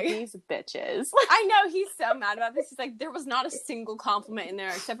listening like these bitches. I know, he's so mad about this. He's like, there was not a single compliment in there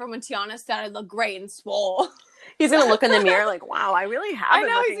except for when Tiana said I look great and swole. He's gonna look in the mirror like, wow, I really have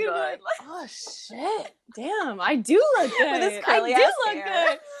been looking he's good. Like, oh shit, damn, I do look good. With his curly I do ass look hair.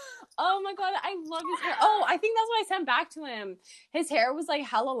 good. Oh my god, I love his hair. Oh, I think that's what I sent back to him. His hair was like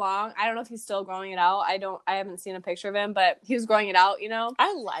hella long. I don't know if he's still growing it out. I haven't seen a picture of him, but he was growing it out,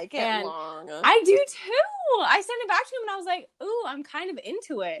 I like it and long. I do too. I sent it back to him and I was like, ooh, I'm kind of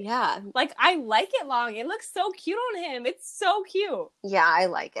into it. Yeah. Like, I like it long. It looks so cute on him. It's so cute. Yeah, I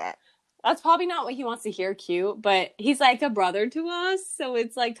like it. That's probably not what he wants to hear, cute, but he's like a brother to us, so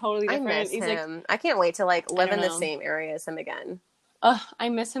it's like totally different. I miss he's him. Like, I can't wait to like live in the know. same area as him again. I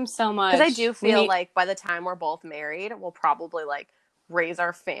miss him so much. Because I do feel like by the time we're both married, we'll probably like raise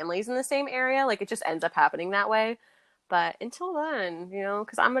our families in the same area. Like it just ends up happening that way. But until then,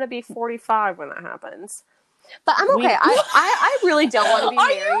 because I'm going to be 45 when that happens. But I'm okay. I really don't want to be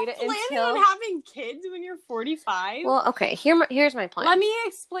married until... Are you planning on having kids when you're 45? Well, okay. Here's my plan. Let me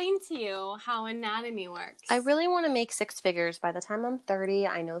explain to you how anatomy works. I really want to make 6 figures by the time I'm 30.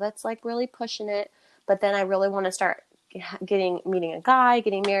 I know that's like really pushing it. But then I really want to start meeting a guy,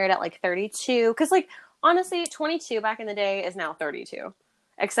 getting married at like 32. Because like, honestly, 22 back in the day is now 32.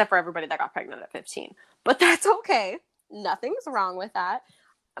 Except for everybody that got pregnant at 15. But that's okay. Nothing's wrong with that.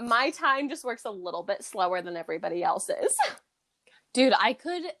 My time just works a little bit slower than everybody else's. Dude, I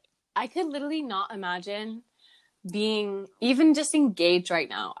could literally not imagine being even just engaged right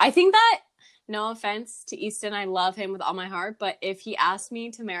now. I think that, no offense to Easton, I love him with all my heart, but if he asked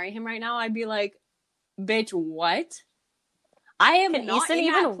me to marry him right now, I'd be like, bitch, what? I am Can not Easton in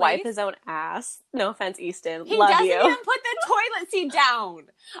even that wipe place. his own ass? No offense, Easton. He Love doesn't you. even put the toilet seat down.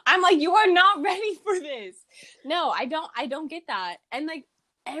 I'm like, you are not ready for this. No, I don't get that. And like,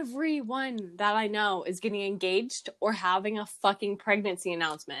 everyone that I know is getting engaged or having a fucking pregnancy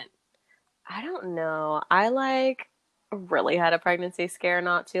announcement. I don't know. I like really had a pregnancy scare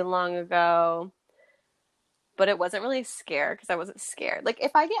not too long ago. But it wasn't really scare because I wasn't scared. Like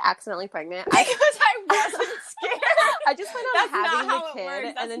if I get accidentally pregnant, because I wasn't scared. I just plan on That's having not the how it kid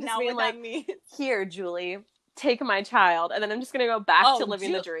works. and then That's just not being what like, that means. here, Julie, take my child, and then I'm just gonna go back to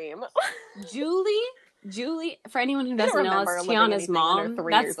living the dream. Julie, for anyone who doesn't know, it's Tiana's mom.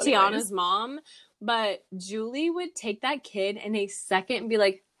 That's Tiana's mom. But Julie would take that kid in a second and be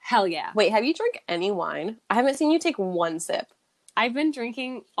like, hell yeah. Wait, have you drank any wine? I haven't seen you take one sip. I've been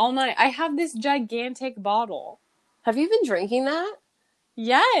drinking all night. I have this gigantic bottle. Have you been drinking that?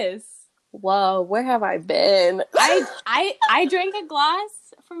 Yes. Whoa, where have I been? I drank a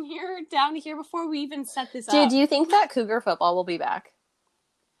glass from here down to here before we even set this up. Dude, do you think that Cougar football will be back?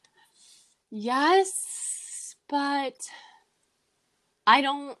 Yes, but I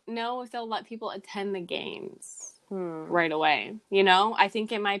don't know if they'll let people attend the games right away. I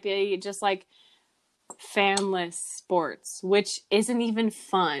think it might be just like fanless sports, which isn't even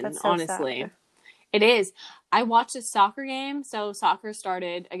fun, That's so honestly. sad. It is. I watched a soccer game, so soccer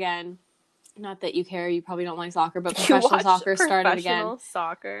started again. Not that you care, you probably don't like soccer, but professional soccer started again. Professional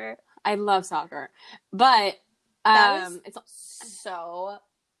soccer. I love soccer. But that is it's so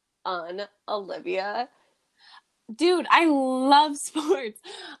un-Olivia. Dude, I love sports.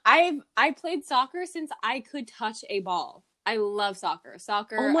 I played soccer since I could touch a ball. I love soccer.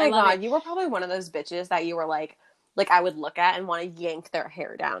 Oh my god, you were probably one of those bitches that you were like I would look at and want to yank their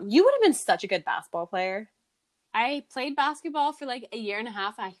hair down. You would have been such a good basketball player. I played basketball for like a year and a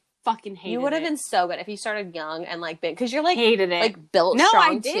half. I fucking hated it. You would have been so good if you started young and like big, because you're like hated it. like built no,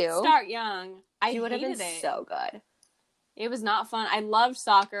 strong I did too. start young. I You would have been hated it. so good. It was not fun. I loved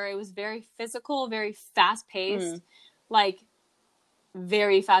soccer. It was very physical, very fast paced, like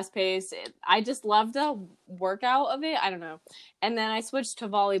very fast paced. I just loved the workout of it. I don't know. And then I switched to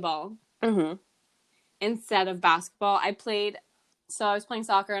volleyball instead of basketball. I was playing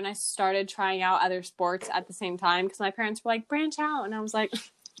soccer and I started trying out other sports at the same time because my parents were like, branch out. And I was like,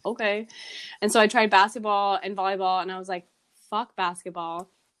 okay. And so I tried basketball and volleyball and I was like, fuck basketball.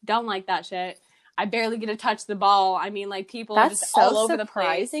 Don't like that shit. I barely get to touch the ball. I mean, like, people are just all over the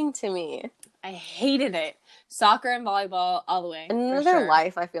place. That's so surprising to me. I hated it. Soccer and volleyball all the way. In another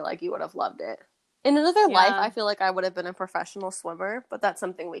life, I feel like you would have loved it. In another life, I feel like I would have been a professional swimmer, but that's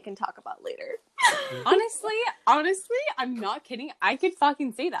something we can talk about later. Honestly, I'm not kidding. I could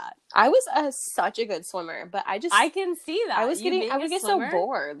fucking see that. I was such a good swimmer, but I can see that. I would get so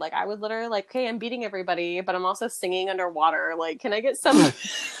bored. Like, I would literally, like, okay, I'm beating everybody, but I'm also singing underwater. Like, can I get some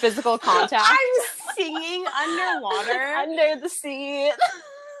physical contact? I'm singing underwater. Under the sea.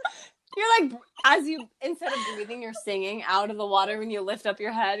 You're like, instead of breathing, you're singing out of the water when you lift up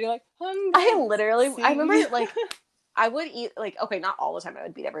your head. You're like, I remember, like, I would eat, like, okay, not all the time I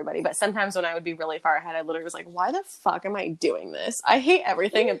would beat everybody, but sometimes when I would be really far ahead, I literally was like, why the fuck am I doing this? I hate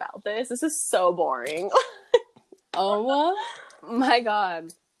everything about this. This is so boring. Oh my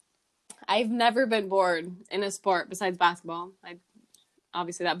God. I've never been bored in a sport besides basketball.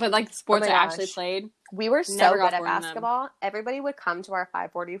 Obviously that, but like sports I actually played. We were so good at basketball. Everybody would come to our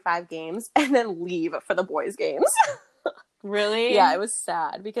 5:45 games and then leave for the boys' games. Really? Yeah, it was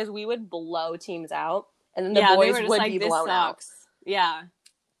sad because we would blow teams out, and then the boys would be blown out. Yeah,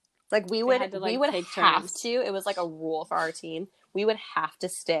 like we would have to. It was like a rule for our team. We would have to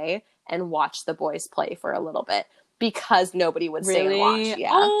stay and watch the boys play for a little bit. Because nobody would stay and watch.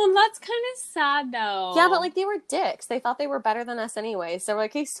 Yeah. Oh, that's kind of sad, though. Yeah, but, like, they were dicks. They thought they were better than us anyway. So, we're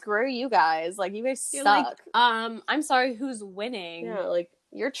like, hey, screw you guys. Like, you guys suck. Like, I'm sorry, who's winning? Yeah, like,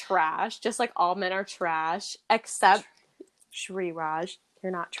 you're trash. Just like all men are trash. Except Shri Raj.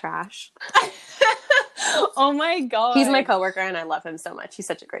 You're not trash. Oh, my God. He's my coworker, and I love him so much. He's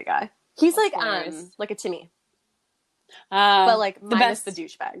such a great guy. He's like a Timmy. But, like, minus the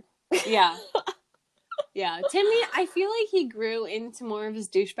douchebag. Yeah. Yeah, Timmy, I feel like he grew into more of his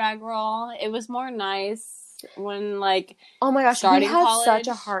douchebag role. It was more nice when, like, oh my gosh, we had college, such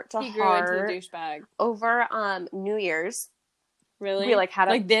a heart-to-heart. He grew into the douchebag. Over New Year's. Really? We, like,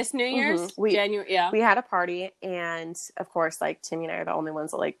 had this New Year's? We had a party, and, of course, like, Timmy and I are the only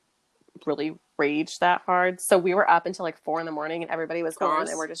ones that, like, really raged that hard. So we were up until, like, 4 a.m, and everybody was gone,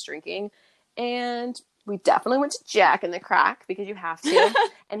 and we're just drinking. And we definitely went to Jack in the Crack because you have to.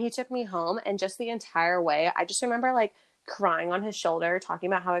 And he took me home, and just the entire way, I just remember, like, crying on his shoulder, talking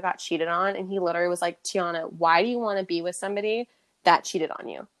about how I got cheated on. And he literally was like, Tiana, why do you want to be with somebody that cheated on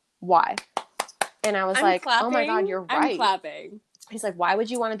you? Why? And I was clapping. Oh my God, you're right. I'm clapping. He's like, why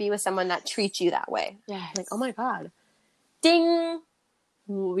would you want to be with someone that treats you that way? Yeah. I'm like, oh my God. Ding.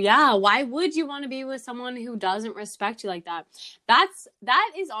 Yeah, why would you want to be with someone who doesn't respect you like that? That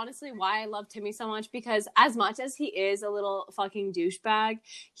is honestly why I love Timmy so much, because as much as he is a little fucking douchebag,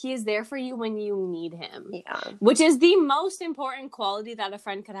 he is there for you when you need him. Yeah. Which is the most important quality that a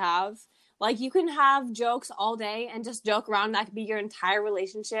friend could have. Like, you can have jokes all day and just joke around. That could be your entire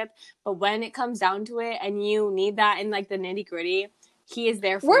relationship. But when it comes down to it and you need that in, like, the nitty gritty, he is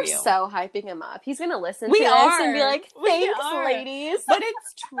there for you. We're so hyping him up. He's going to listen to this and be like, thanks, ladies. But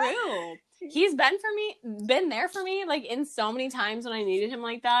it's true. He's been there for me, like, in so many times when I needed him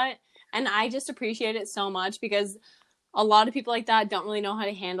like that. And I just appreciate it so much because a lot of people like that don't really know how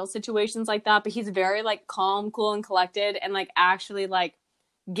to handle situations like that. But he's very, like, calm, cool, and collected, and, like, actually, like,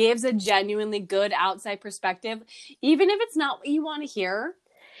 gives a genuinely good outside perspective. Even if it's not what you want to hear.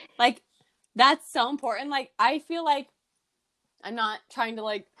 Like, that's so important. Like, I feel like I'm not trying to,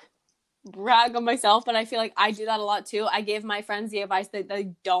 like, brag on myself, but I feel like I do that a lot too. I give my friends the advice that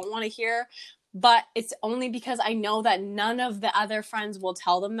they don't want to hear, but it's only because I know that none of the other friends will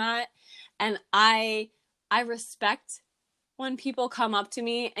tell them that. And I respect when people come up to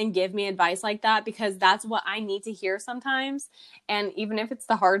me and give me advice like that, because that's what I need to hear sometimes. And even if it's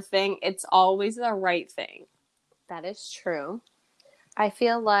the hard thing, it's always the right thing. That is true. I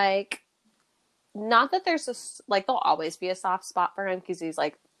feel like, not that there's like, there'll always be a soft spot for him because he's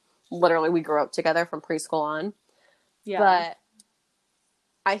like, literally, we grew up together from preschool on. Yeah. But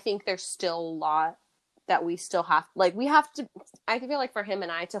I think there's still a lot that we still have, like, we have to, I feel like for him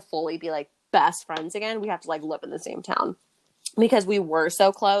and I to fully be, like, best friends again, we have to, like, live in the same town. Because we were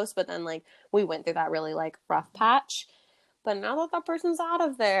so close, but then, like, we went through that really, like, rough patch. But now that person's out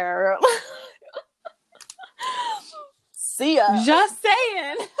of there. See ya. Just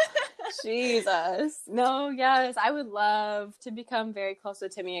saying. Jesus. No, yes, I would love to become very close to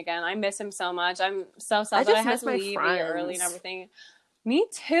Timmy again. I miss him so much. I'm so sad that I had to leave early and everything. Me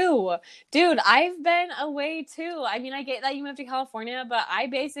too. Dude, I've been away too. I mean, I get that you moved to California, but I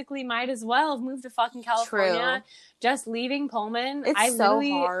basically might as well have moved to fucking California. True. Just leaving Pullman. It's so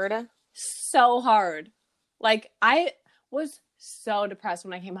hard. So hard. Like, I was so depressed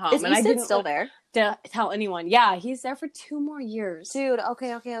when I came home. Is Easton still there? To tell anyone. Yeah, he's there for 2 more years. Dude,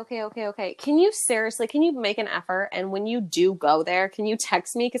 okay. Can you make an effort? And when you do go there, can you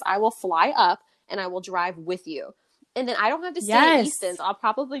text me? Because I will fly up and I will drive with you. And then I don't have to stay at Easton's. I'll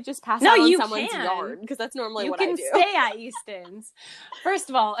probably just pass out on someone's yard. Because that's normally what I do. You can stay at Easton's. First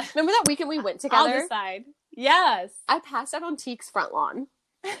of all. Remember that weekend we went together? I'll decide. Yes. I passed out on Teek's front lawn.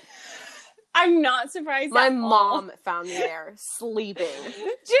 I'm not surprised. My mom found me there sleeping.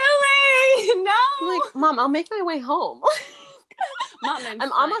 Julie, no. I'm like, Mom, I'll make my way home. Mom,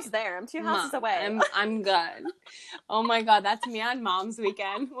 I'm almost there. I'm 2 houses away. I'm good. Oh my God, that's me on Mom's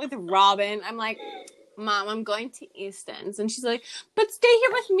weekend with Robin. I'm like, Mom, I'm going to Easton's, and she's like, but stay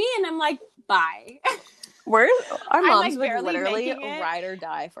here with me, and I'm like, bye. Our moms like would literally ride or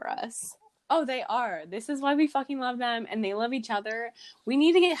die for us. Oh, they are. This is why we fucking love them, and they love each other. We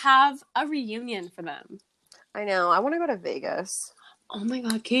need to have a reunion for them. I know. I want to go to Vegas. Oh my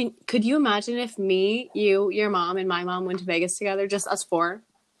God. Could you imagine if me, you, your mom, and my mom went to Vegas together, just us 4?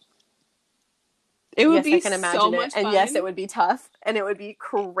 It would be so much fun. And yes, it would be tough, and it would be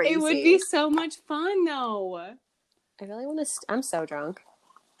crazy. It would be so much fun, though. I really want to... I'm so drunk.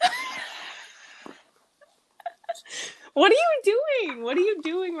 What are you doing? What are you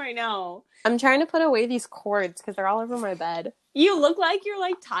doing right now? I'm trying to put away these cords because they're all over my bed. You look like you're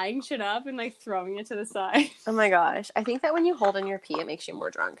like tying shit up and like throwing it to the side. Oh my gosh. I think that when you hold in your pee, it makes you more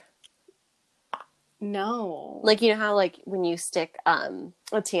drunk. No. Like, you know how like when you stick a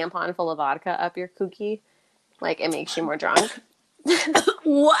tampon full of vodka up your cookie, like it makes you more drunk?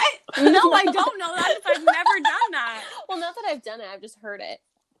 What? No, I don't know that if I've never done that. Well, not that I've done it. I've just heard it.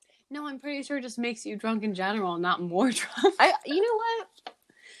 No, I'm pretty sure it just makes you drunk in general, not more drunk. You know what?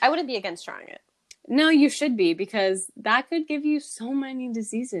 I wouldn't be against trying it. No, you should be, because that could give you so many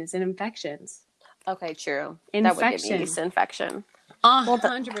diseases and infections. Okay, true. Infection. That would give me yeast infection.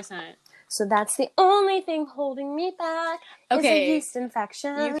 100%. So that's the only thing holding me back. Okay. Is a yeast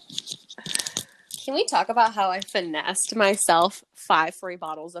infection. Can we talk about how I finessed myself 5 free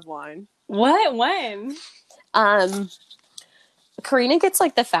bottles of wine? What? When? Karina gets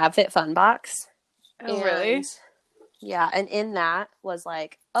like the FabFitFun box. Oh, really? Yeah, and in that was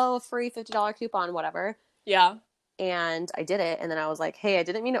like, oh, free $50 coupon, whatever. Yeah. And I did it, and then I was like, hey, I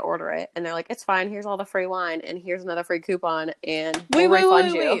didn't mean to order it. And they're like, it's fine, here's all the free wine, and here's another free coupon, and we'll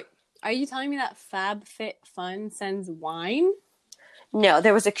refund you. Wait. Are you telling me that FabFitFun sends wine? No,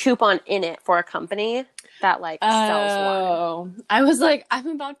 there was a coupon in it for a company that like sells wine. I was like, I'm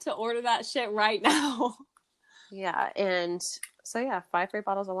about to order that shit right now. Yeah, and so yeah, 5 free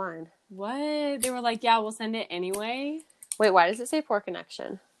bottles of wine. What? They were like, yeah, we'll send it anyway. Wait, why does it say poor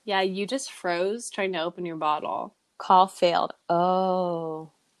connection? Yeah, you just froze trying to open your bottle. Call failed.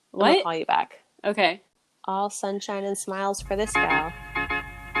 Oh. What? I'll call you back. Okay. All sunshine and smiles for this gal.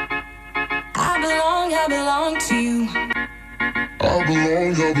 I belong to you. I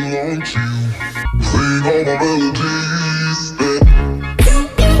belong to you. Sing all my melodies.